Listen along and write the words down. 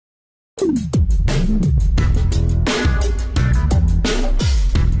I'm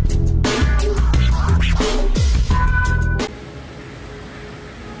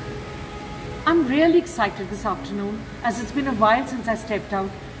really excited this afternoon as it's been a while since I stepped out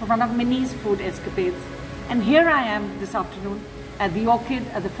for one of Minnie's food escapades, and here I am this afternoon at the Orchid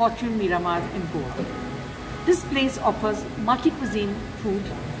at the Fortune Miramar in Goa. This place offers multi-cuisine food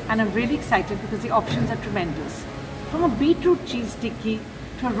and I'm really excited because the options are tremendous. From a beetroot cheese tikki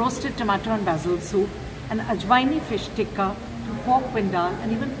to a roasted tomato and basil soup, an ajwaini fish tikka to pork vindal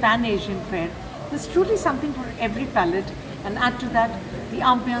and even pan-Asian fare, there's truly something for every palate, and add to that, the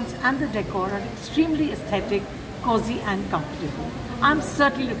ambience and the decor are extremely aesthetic, cozy and comfortable. I'm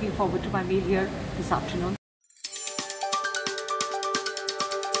certainly looking forward to my meal here this afternoon.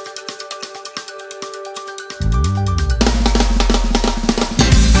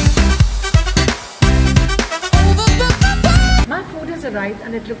 My food has arrived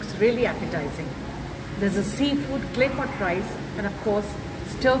and it looks really appetizing. There's a seafood clay pot rice and of course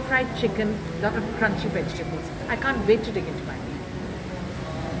stir-fried chicken, a lot of crunchy vegetables. I can't wait to dig into my meal.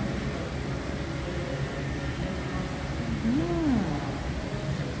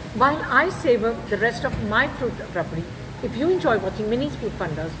 While I savor the rest of my fruit rabri, if you enjoy watching Minnie's Food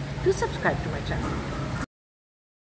Fundas, do subscribe to my channel.